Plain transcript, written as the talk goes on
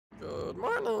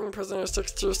morning, prisoner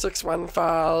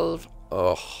 62615.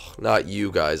 Oh, not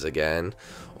you guys again.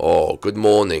 Oh, good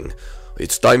morning.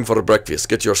 It's time for breakfast.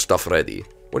 Get your stuff ready.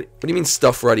 What do you mean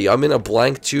stuff ready? I'm in a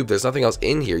blank tube. There's nothing else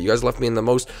in here. You guys left me in the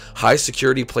most high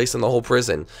security place in the whole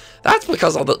prison. That's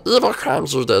because of the evil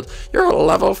crimes you did. You're a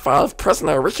level 5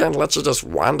 prisoner. We can't let you just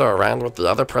wander around with the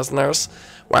other prisoners.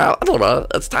 Well, anyway,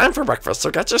 it's time for breakfast,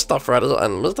 so get your stuff ready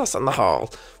and meet us in the hall.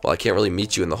 Well, I can't really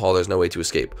meet you in the hall. There's no way to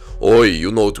escape. Oi,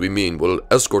 you know what we mean. We'll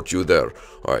escort you there.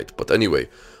 Alright, but anyway.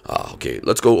 Okay,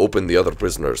 let's go open the other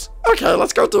prisoners. Okay,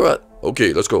 let's go do it.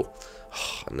 Okay, let's go.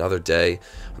 Another day.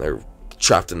 They're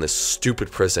trapped in this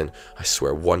stupid prison. I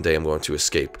swear one day I'm going to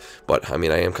escape. But, I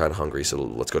mean, I am kind of hungry, so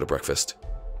let's go to breakfast.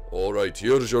 Alright,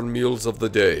 here's your meals of the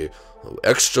day.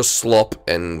 Extra slop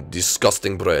and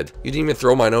disgusting bread. You didn't even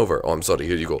throw mine over. Oh, I'm sorry.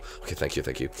 Here you go. Okay, thank you,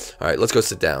 thank you. Alright, let's go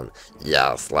sit down.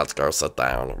 Yes, let's go sit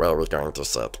down. Where are we going to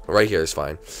sit? Right here is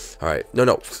fine. Alright,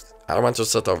 no. I want to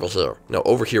sit over here. No,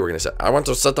 over here we're going to sit. I want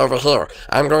to sit over here.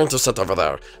 I'm going to sit over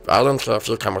there. I don't care if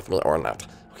you come with me or not.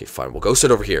 Okay, fine. We'll go sit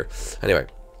over here. Anyway.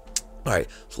 Alright,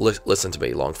 listen to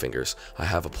me, long fingers. I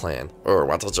have a plan. Oh,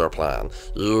 what is your plan?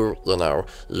 You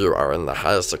are in the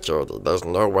highest security. There's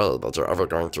no way that you're ever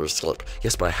going to escape.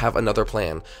 Yes, but I have another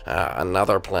plan.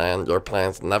 Another plan? Your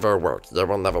plans never work. They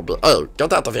will never be. Oh,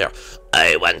 get out of here.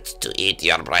 I want to eat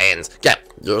your brains. Yeah,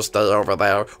 you stay over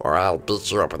there, or I'll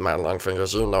beat you up with my long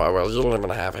fingers. You know I will. You don't even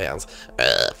have hands.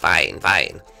 Fine.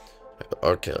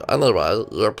 Okay, anyway,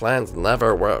 your plans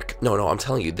never work. No, I'm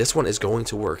telling you, this one is going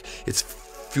to work. It's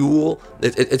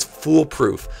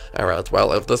foolproof. Alright,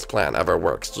 well, if this plan ever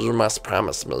works, you must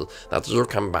promise me that you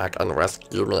come back and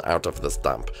rescue me out of this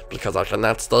dump, because I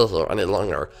cannot stay here any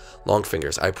longer. Long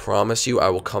fingers, I promise you I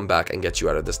will come back and get you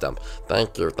out of this dump.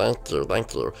 Thank you.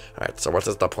 Alright, so what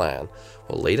is the plan?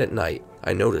 Well, late at night,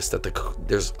 I noticed that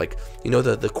there's like, you know,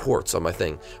 the quartz on my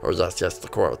thing. Or yes, the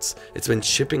quartz. It's been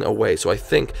chipping away, so I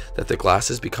think that the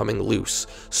glass is becoming loose.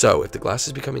 So, if the glass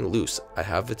is becoming loose, I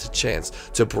have the chance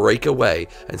to break away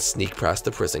and sneak past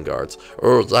the prison guards.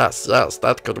 Oh, yes,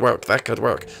 that could work.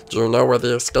 Do you know where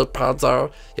the escape pods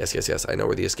are? Yes, I know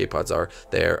where the escape pods are.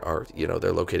 They're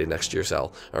located next to your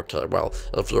cell. Okay, well,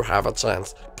 if you have a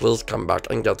chance, please come back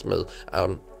and get me,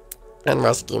 and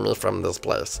rescue me from this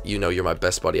place. You know you're my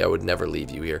best buddy. I would never leave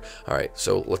you here. Alright,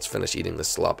 so let's finish eating this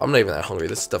slop. I'm not even that hungry.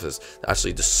 This stuff is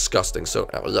actually disgusting. So,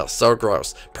 so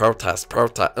gross. Protest.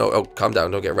 Oh, calm down.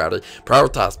 Don't get rowdy.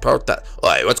 Protest. Oi,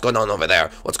 what's going on over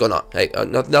there? What's going on? Hey,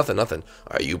 nothing.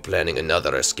 Are you planning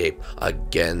another escape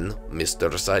again, Mr.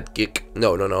 Sidekick?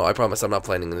 No. I promise I'm not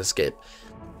planning an escape.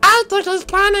 I think he's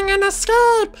planning an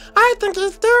escape. I think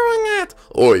he's doing it.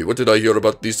 Oi, what did I hear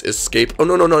about this escape? Oh,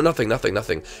 no, nothing.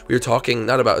 We were talking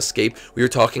not about escape. We were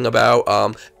talking about,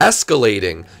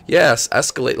 escalating. Yes,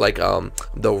 escalate, like,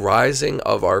 the rising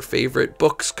of our favorite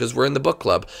books, because we're in the book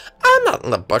club. I'm not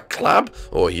in the book club.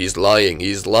 Oh, he's lying.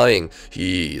 He's planning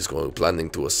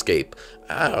to escape.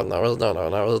 Oh, no, he's not.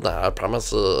 I promise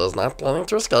he is not planning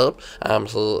to escape. He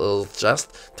is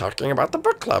just talking about the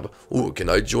book club. Oh, can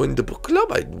I join the book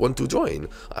club? I want to join.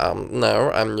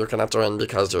 No, you cannot join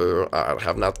because you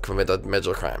have not committed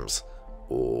major crimes.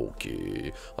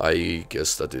 Okay, I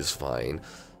guess that is fine.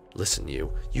 Listen,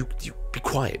 you be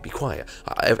quiet.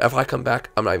 If I come back,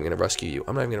 I'm not even gonna rescue you.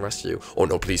 Oh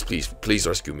no, please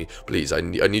rescue me. Please, I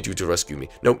need you to rescue me.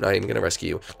 Nope, not even gonna rescue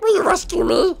you. Will you rescue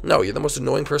me? No, you're the most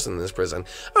annoying person in this prison.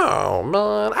 Oh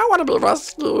man, I want to be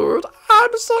rescued.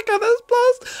 I'm sick of this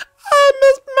place. I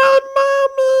miss my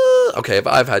mommy. Okay,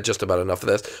 I've had just about enough of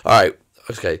this. Alright,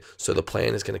 okay, so the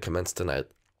plan is gonna commence tonight.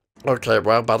 Okay,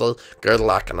 well, buddy, good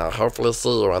luck, and I'll hopefully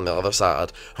see you on the other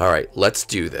side. Alright, let's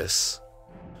do this.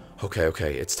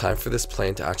 Okay, it's time for this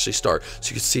plan to actually start. So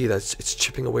you can see that it's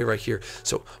chipping away right here.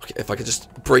 So, okay, if I could just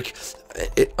break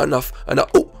it enough.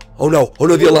 Oh no,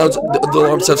 the alarms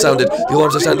have sounded.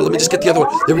 Let me just get the other one.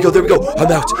 There we go. I'm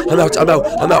out. Guys, I'm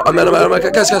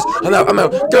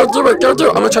out. Go do it. I'm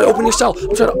gonna try to open your cell.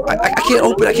 I can't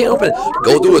open it.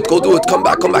 Go do it. Come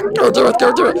back. Go do it.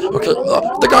 Okay,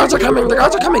 the guards are coming.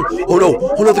 Oh no,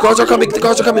 the guards are coming.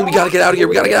 We gotta get out of here.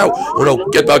 Oh no,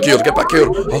 get back here.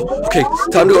 Oh, okay,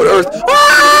 time to go to Earth.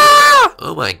 Ah!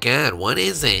 Oh my god, what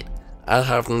is it? I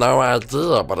have no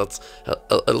idea, but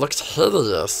it looks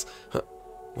hideous.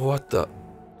 What the?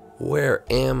 Where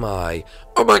am I?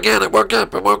 Oh my god, I woke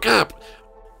up. Run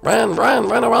away.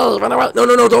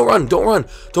 No, don't run.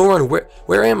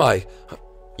 Where am I?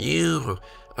 You're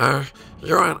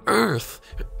on Earth.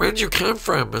 Where'd you come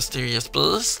from, mysterious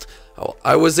beast? Oh,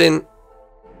 I was in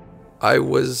a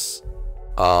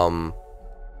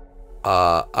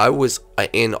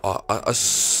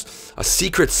A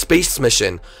secret space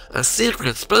mission. A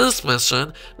secret space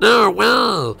mission? No,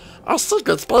 well. A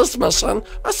secret space mission?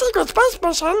 A secret space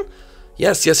mission?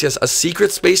 Yes, yes, yes, a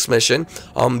secret space mission.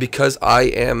 Because I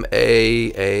am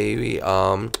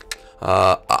I'm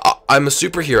a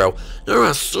superhero. You're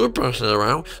a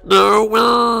superhero? No,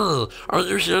 well. Are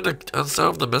you here to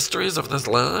unsolve the mysteries of this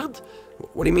land?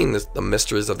 What do you mean, the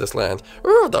mysteries of this land?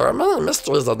 Oh, there are many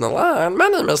mysteries in the land,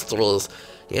 many mysteries.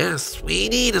 Yes, we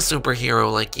need a superhero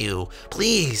like you.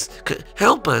 Please,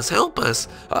 help us, help us.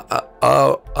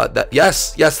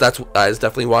 Yes, that is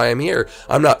definitely why I'm here.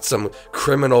 I'm not some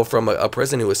criminal from a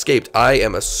prison who escaped. I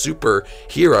am a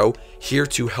superhero here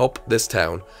to help this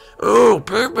town. Oh,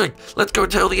 perfect. Let's go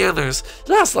tell the others.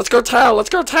 Yes, let's go tell, let's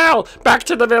go tell. Back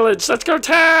to the village, let's go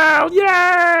tell. Yay!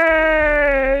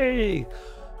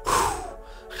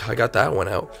 I got that one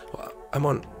out. I'm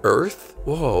on Earth?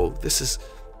 Whoa, this is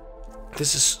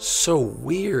so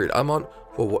weird. I'm on,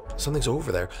 whoa, what? Something's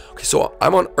over there. Okay, so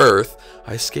I'm on Earth.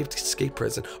 I escaped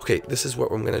prison. Okay, this is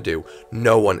what I'm gonna do.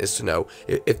 No one is to know.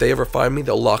 If they ever find me,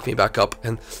 they'll lock me back up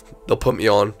and they'll put me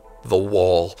on the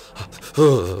wall.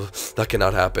 That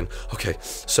cannot happen. Okay,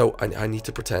 so I need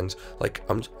to pretend like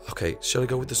okay, should I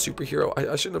go with the superhero?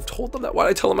 I shouldn't have told them that. Why did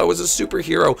I tell them I was a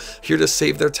superhero here to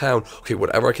save their town? Okay,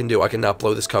 whatever I can do, I cannot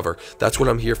blow this cover. That's what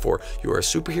I'm here for. You are a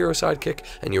superhero sidekick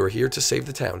and you are here to save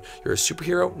the town. You're a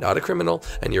superhero, not a criminal,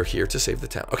 and you're here to save the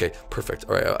town. Okay, perfect.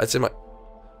 All right, it's in my,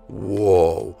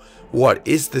 whoa, what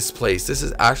is this place? This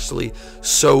is actually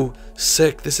so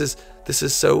sick. This is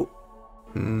so,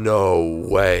 no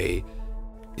way.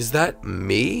 Is that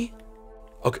me?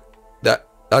 Okay,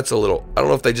 that's a little, I don't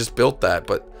know if they just built that,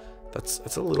 but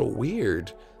that's a little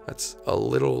weird. That's a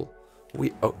little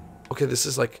weird. Oh, okay, this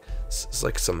is like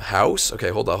some house. Okay,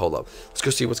 hold up. Let's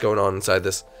go see what's going on inside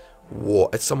this. Whoa,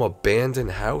 it's some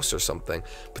abandoned house or something.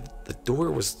 But the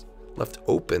door was left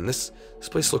open. This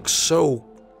place looks so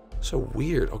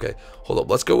weird. Okay, hold up.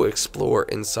 Let's go explore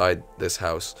inside this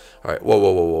house. All right,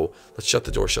 whoa. Let's shut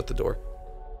the door.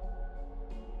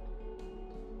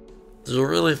 Do you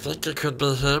really think it could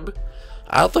be him?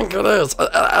 I think it is.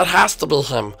 It has to be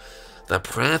him. The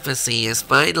prophecy is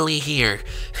finally here.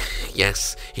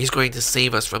 Yes, he's going to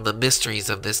save us from the mysteries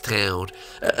of this town.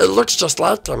 It looks just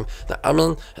like him. I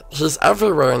mean, he's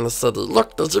everywhere in the city.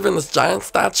 Look, there's even this giant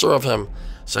statue of him.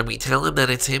 Should we tell him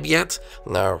that it's him yet?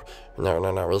 No.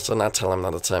 We should not tell him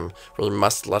that it's him. We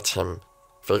must let him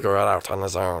figure it out on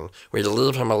his own. We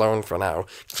leave him alone for now.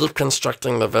 Keep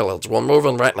constructing the village. We'll move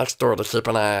in right next door to keep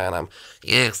an eye on him.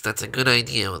 Yes, that's a good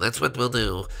idea. That's what we'll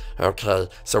do. Okay,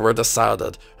 so we're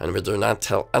decided, and we do not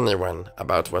tell anyone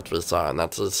about what we saw, and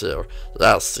that is here.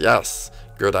 Yes,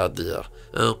 good idea.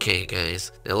 Okay,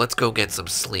 guys, now let's go get some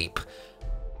sleep.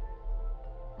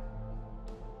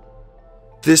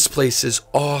 This place is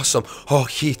awesome. Oh,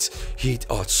 heat.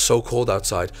 Oh, it's so cold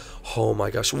outside. Oh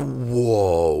my gosh.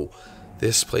 Whoa.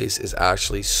 This place is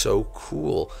actually so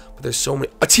cool. But there's so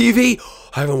many, a TV.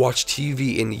 I haven't watched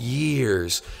TV in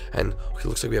years. And okay,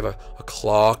 looks like we have a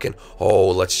clock. And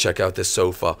oh, let's check out this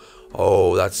sofa.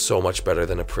 Oh, that's so much better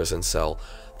than a prison cell.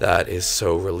 That is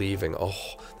so relieving. Oh,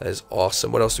 that is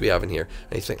awesome. What else do we have in here?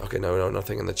 Anything? Okay, no,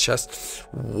 nothing in the chest.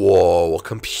 Whoa, a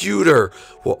computer.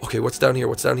 Whoa, okay, what's down here?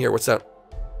 What's down?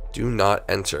 Do not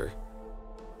enter.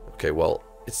 Okay, well,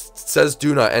 it says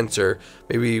do not enter.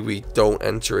 Maybe we don't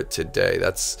enter it today.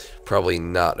 That's probably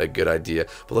not a good idea.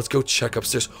 But let's go check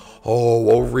upstairs. Oh,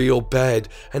 a real bed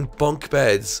and bunk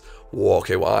beds. Whoa,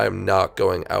 okay, well, I'm not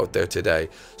going out there today.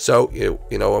 So, you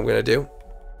know what I'm going to do?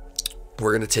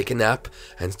 We're going to take a nap,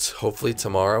 and hopefully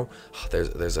tomorrow,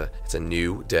 it's a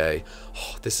new day.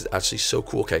 Oh, this is actually so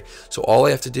cool. Okay, so all I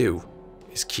have to do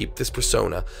is keep this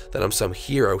persona that I'm some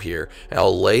hero here, and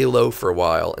I'll lay low for a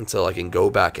while until I can go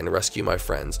back and rescue my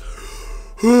friends.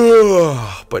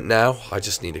 But now, I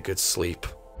just need a good sleep.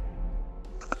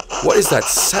 What is that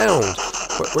sound?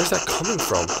 Where's that coming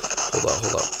from?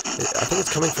 Hold up. I think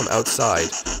it's coming from outside.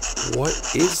 What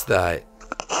is that?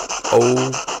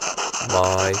 Oh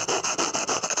my.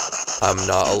 I'm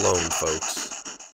not alone, folks.